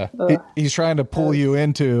 Yeah, he's trying to pull you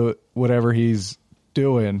into whatever he's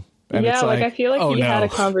doing. And yeah, it's like I feel like he had a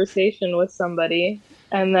conversation with somebody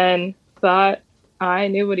and then thought I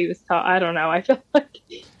knew what he was talking. I don't know. I feel like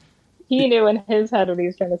he knew in his head what he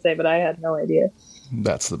was trying to say, but I had no idea.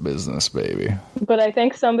 That's the business, baby. But I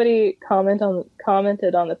think somebody commented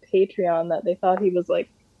on the Patreon that they thought he was like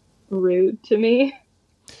rude to me.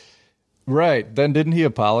 Right. Then didn't he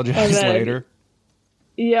apologize later?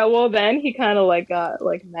 Yeah, well then he kind of like got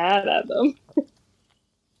like mad at them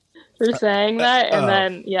for saying that, and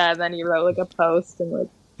then he wrote like a post and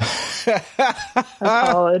like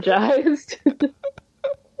apologized.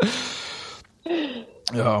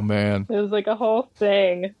 Oh man. It was like a whole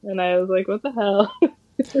thing, and I was like, what the hell?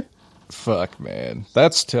 Fuck, man.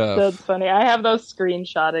 That's tough. That's funny. I have those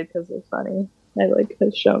screenshotted because they're funny. I like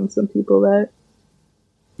have shown some people that.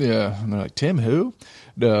 Yeah. And they're like, Tim who?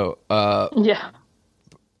 No. Yeah.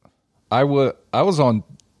 I was on,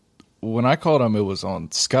 when I called him, it was on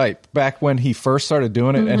Skype back when he first started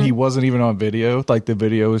doing it, and he wasn't even on video. Like the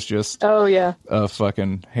video was just a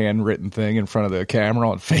fucking handwritten thing in front of the camera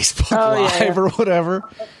on Facebook Live yeah. or whatever.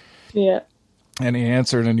 Yeah. And he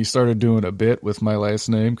answered, and he started doing a bit with my last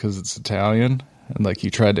name because it's Italian. And like he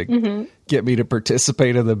tried to get me to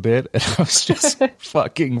participate in the bit, and I was just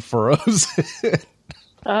fucking frozen.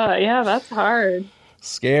 Yeah, that's hard.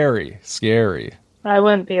 Scary. I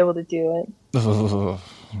wouldn't be able to do it.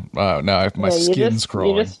 Wow, now my skin's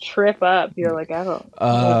crawling. You just trip up. You're like, I don't.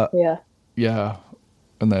 Yeah.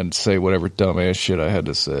 And then say whatever dumbass shit I had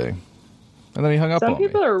to say. And then he hung up on me. Some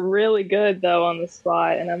people are really good, though, on the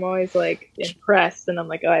spot. And I'm always, like, impressed. And I'm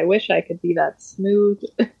like, oh, I wish I could be that smooth.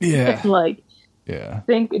 Yeah. Like, yeah.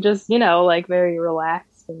 think just, like, very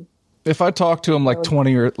relaxed. And if I talk to him like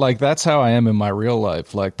 20 or like, that's how I am in my real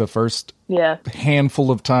life. Like the first handful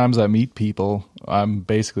of times I meet people, I'm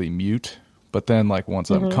basically mute. But then like once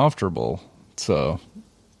I'm comfortable,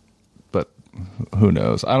 but who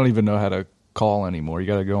knows? I don't even know how to call anymore. You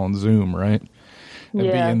got to go on Zoom, right? And be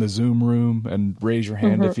in the Zoom room and raise your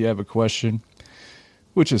hand if you have a question,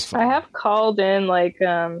 which is fun. I have called in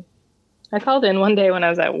I called in one day when I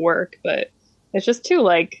was at work, but it's just too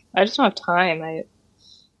like, I just don't have time.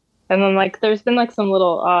 And then like, there's been like some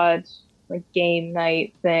little odd like game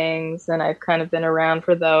night things, and I've kind of been around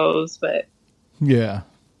for those, but yeah,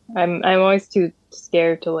 I'm always too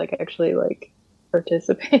scared to like actually like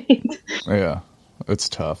participate. Yeah, it's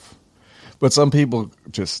tough. But some people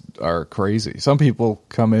just are crazy. Some people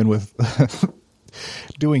come in with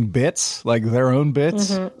doing bits, like their own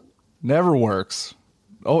bits. Never works.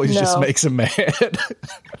 Always just makes them mad.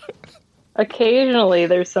 Occasionally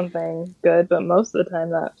there's something good, but most of the time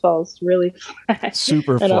that falls really flat.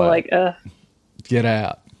 Super flat. And I'm like, ugh. Get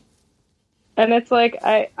out. And it's like,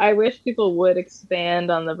 I wish people would expand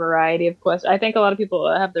on the variety of questions. I think a lot of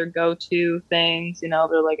people have their go-to things. They're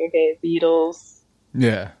like, okay, Beatles.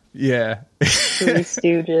 Yeah. Three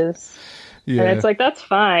Stooges. Yeah. And it's like, that's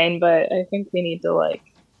fine, but I think we need to like...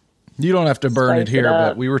 You don't have to burn it here,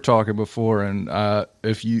 but we were talking before, and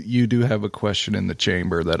if you do have a question in the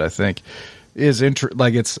chamber that I think is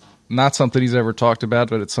like it's not something he's ever talked about,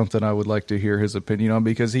 but it's something I would like to hear his opinion on,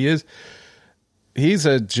 because he's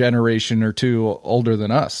a generation or two older than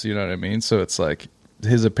us, you know what I mean? So it's like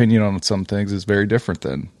his opinion on some things is very different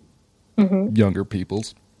than younger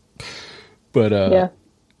people's. But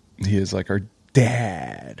he is like our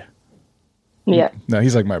dad. Yeah. No,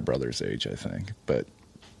 he's like my brother's age, I think. But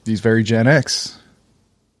he's very Gen X.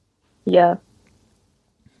 Yeah.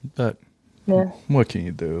 But yeah, what can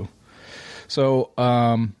you do? So,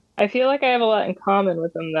 I feel like I have a lot in common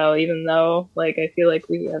with him, though, even though, like, I feel like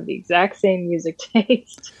we have the exact same music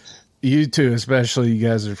taste. You two, especially, you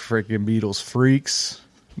guys are freaking Beatles freaks.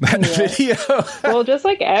 That video. Well, just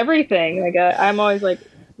like everything. Like, I'm always like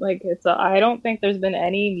it's. I don't think there's been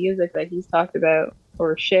any music that he's talked about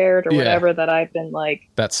or shared or whatever that I've been like,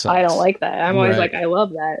 that sucks. I don't like that. I'm always like, I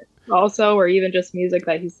love that. Also, or even just music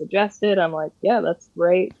that he suggested. I'm like, yeah, that's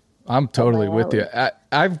great. I'm totally with you.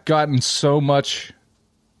 I've gotten so much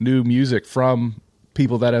new music from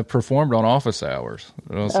people that have performed on Office Hours.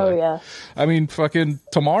 Yeah. I mean, fucking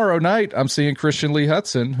tomorrow night, I'm seeing Christian Lee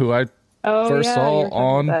Hudson, who I first saw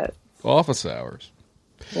on Office Hours.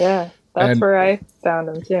 Yeah, that's where I found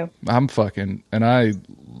him too. And I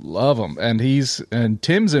love him. And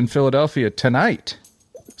Tim's in Philadelphia tonight.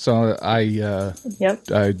 So I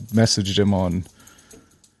messaged him on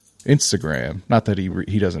Instagram. Not that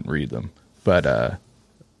he doesn't read them, but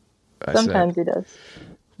sometimes he does.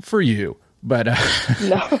 For you, but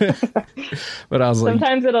no. But I was like,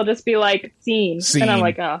 sometimes it'll just be like scene. And I'm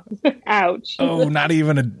like, oh, ouch. Oh, not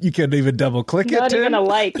even you couldn't even double click it. Not even a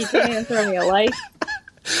like. You can't even throw me a like.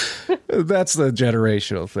 That's the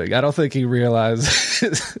generational thing. I don't think he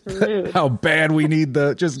realizes how bad we need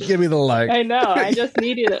just give me the like. I know. I just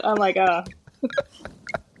needed it. I'm like, oh,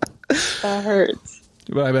 that hurts.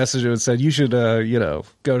 I messaged him and said, you should,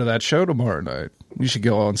 go to that show tomorrow night. You should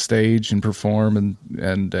go on stage and perform,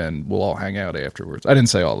 and we'll all hang out afterwards. I didn't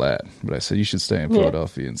say all that, but I said you should stay in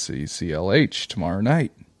Philadelphia and see CLH tomorrow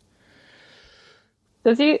night.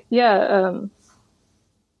 Does he? Yeah.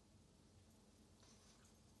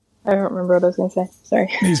 I don't remember what I was going to say. Sorry.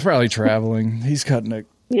 He's probably traveling. He's cutting it.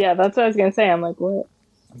 Yeah, that's what I was going to say. I'm like, what?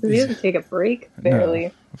 Does he have to take a break barely?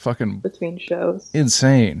 No, fucking between shows.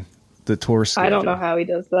 Insane. The tour schedule. I don't know how he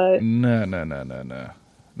does that. No.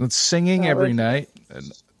 It's singing every night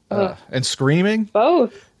and screaming.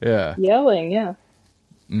 Both. Yeah. Yelling, yeah.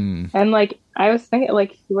 And like, I was thinking,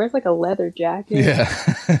 like, he wears like a leather jacket. Yeah.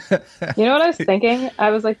 You know what I was thinking?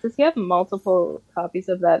 I was like, does he have multiple copies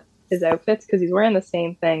of his outfits? Because he's wearing the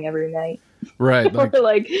same thing every night. Right. Or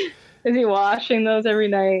like, is he washing those every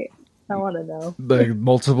night? I want to know. Like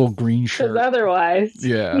multiple green shirts. Because otherwise.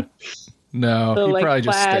 Yeah. No, the, he like, probably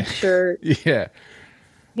plaid just shirt. Yeah.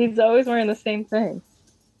 He's always wearing the same thing.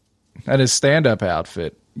 And his stand-up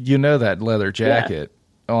outfit, that leather jacket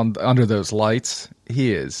under those lights,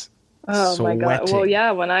 he is sweating. My God. Well,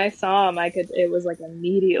 yeah, when I saw him, it was like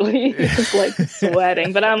immediately just like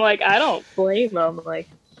sweating. But I'm like, I don't blame him. Like,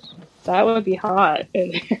 that would be hot.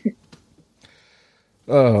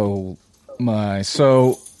 Oh my.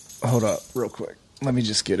 So, hold up real quick. Let me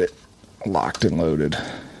just get it locked and loaded.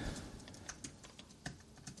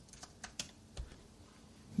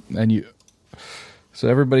 So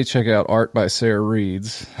everybody check out Art by Sarah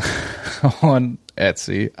Reeds on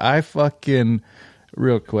Etsy.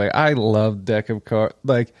 Real quick, I love Deck of Cards.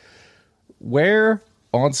 Like, where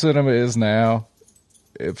On Cinema is now,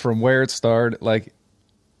 from where it started, like,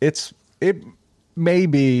 it may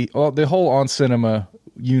be, the whole On Cinema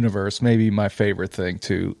universe may be my favorite thing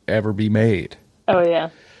to ever be made. Oh, yeah.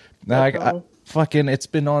 Like, it's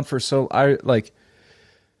been on for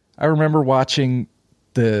I remember watching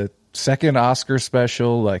the second Oscar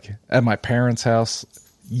special, like, at my parents' house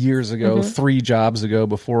years ago, 3 jobs ago,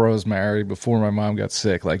 before I was married, before my mom got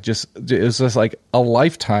sick. Like, it was just like a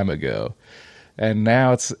lifetime ago. And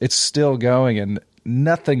now it's still going, and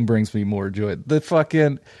nothing brings me more joy.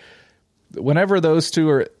 Whenever those two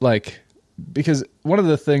are, like, because one of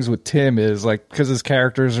the things with Tim is, like, because his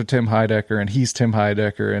characters are Tim Heidecker and he's Tim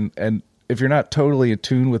Heidecker, and if you're not totally in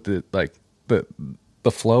tune with the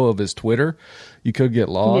flow of his Twitter, you could get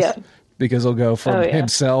lost because he'll go from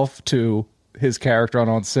himself to his character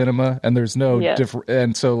on Cinema, and there's no different.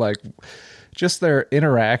 And so, like, just their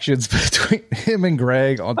interactions between him and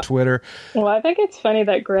Greg on Twitter. Well, I think it's funny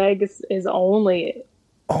that Greg is only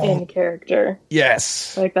in character.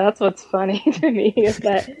 Yes. Like, that's what's funny to me, is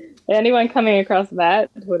that anyone coming across that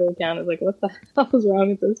Twitter account is like, what the hell is wrong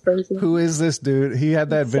with this person? Who is this dude? He had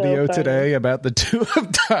that video today about the two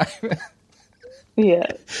of Diamond.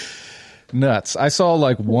 Yeah. Nuts. I saw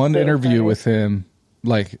like one interview with him,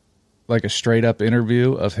 like a straight up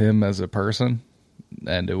interview of him as a person.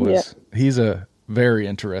 And it was, he's a very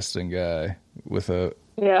interesting guy with a.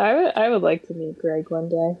 Yeah, I would like to meet Greg one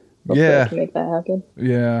day. Hopefully I can make that happen.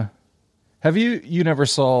 Yeah. Have you never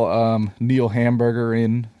saw Neil Hamburger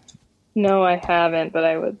in No, I haven't, but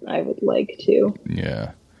I would like to.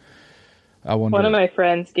 Yeah. I wonder. One of my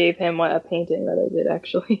friends gave him a painting that I did,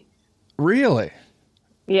 actually. Really?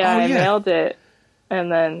 Yeah, Oh, I yeah. mailed it,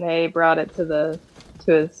 and then they brought it to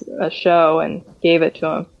a show and gave it to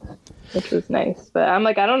him, which was nice. But I'm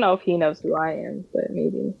like, I don't know if he knows who I am, but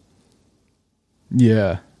maybe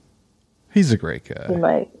Yeah. He's a great he guy.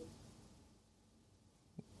 might.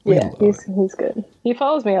 We Yeah, love he's good. He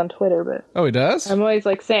follows me on Twitter, but Oh, he does? I'm always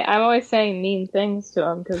saying mean things to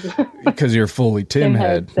him because Because you're fully Tim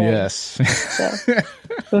head. Tim head Yes.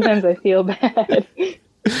 sometimes I feel bad.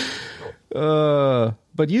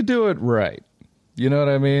 But you do it right. You know what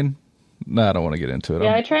I mean? No, I don't want to get into it.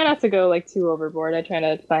 Yeah, I try not to go too overboard. I try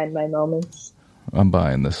to find my moments. I'm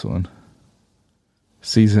buying this one.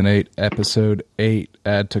 Season 8, Episode 8,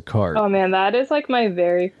 Add to Cart. Oh man, that is my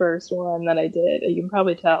very first one that I did. You can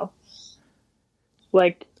probably tell.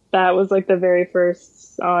 That was the very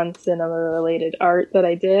first on cinema related art that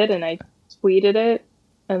I did, and I tweeted it,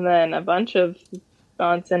 and then a bunch of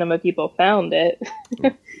on cinema people found it.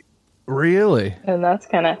 Really? And that's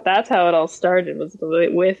how it all started, was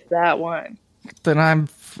with that one. Then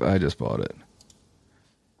I just bought it.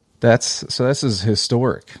 This is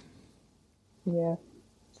historic. Yeah.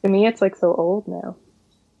 To me, it's so old now.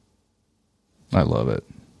 I love it.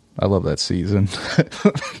 I love that season.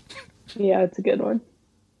 Yeah, it's a good one.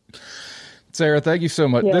 Sarah, thank you so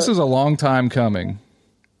much. Yeah. This is a long time coming.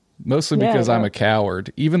 Mostly Yeah, because I I'm know. a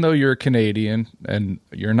coward. Even though you're a Canadian and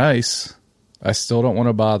you're nice, I still don't want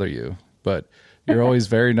to bother you. But you're always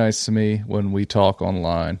very nice to me when we talk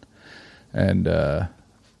online. And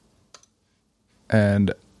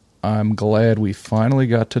I'm glad we finally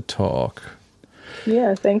got to talk.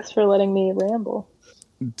 Yeah, thanks for letting me ramble.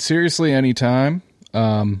 Seriously, anytime.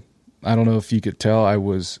 I don't know if you could tell, I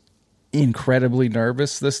was incredibly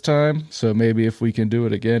nervous this time. So maybe if we can do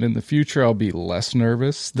it again in the future, I'll be less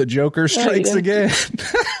nervous. The Joker strikes again.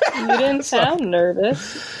 You didn't sound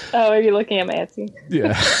nervous. Oh, are you looking at my Etsy?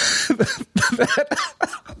 Yeah.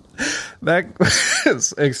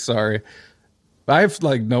 Sorry. I have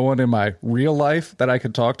no one in my real life that I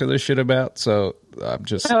could talk to this shit about. So I'm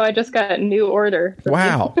just, Oh, I just got a new order. from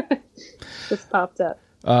wow. you. Just popped up.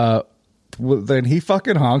 Well, then he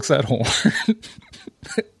fucking honks that horn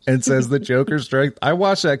and says the Joker strike. I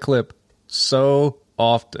watch that clip so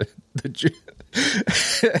often. And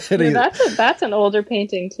Yeah, that's an older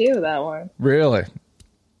painting too, that one. really?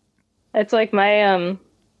 It's my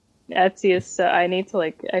Etsy is so, I need to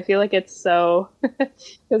I feel it's so,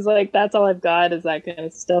 because that's all I've got is that kind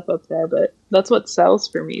of stuff up there, but that's what sells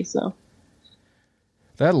for me, so.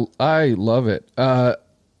 I love it.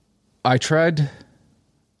 I tried.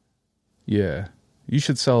 Yeah, you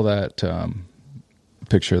should sell that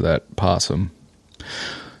picture of that possum.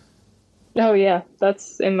 Oh yeah,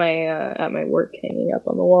 that's in my at my work, hanging up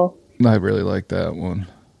on the wall. I really like that one.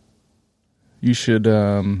 You should.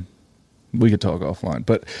 We could talk offline,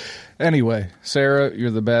 but anyway, Sarah,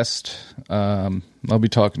 you're the best. I'll be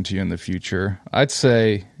talking to you in the future. I'd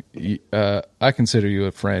say I consider you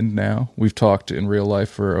a friend now. We've talked in real life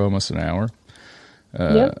for almost an hour.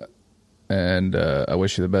 Yep. And I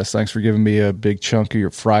wish you the best. Thanks for giving me a big chunk of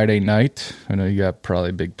your Friday night. I know you got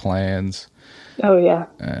probably big plans. Oh yeah.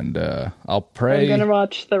 And I'll pray. I'm gonna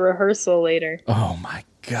watch the rehearsal later. Oh my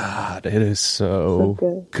God, it is so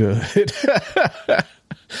So good.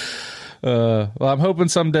 Well, I'm hoping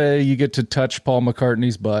someday you get to touch Paul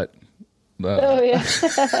McCartney's butt. Oh yeah.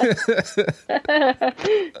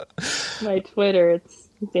 My Twitter, it's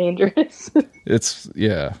dangerous. It's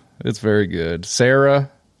very good.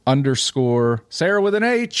 Sarah with an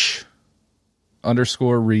H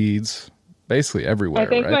 _ Reeds. Basically everywhere, I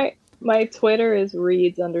think right? my Twitter is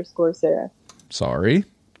Reeds_Sarah. Sorry.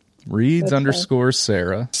 Reeds That's _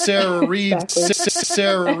 Sarah. Sarah Reed. Exactly.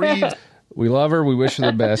 Sarah Reed. We love her. We wish her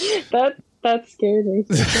the best. That scared me.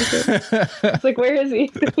 It's where is he?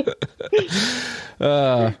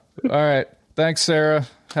 All right. Thanks, Sarah.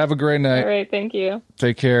 Have a great night. All right, thank you.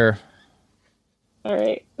 Take care. All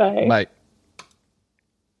right, bye. Bye.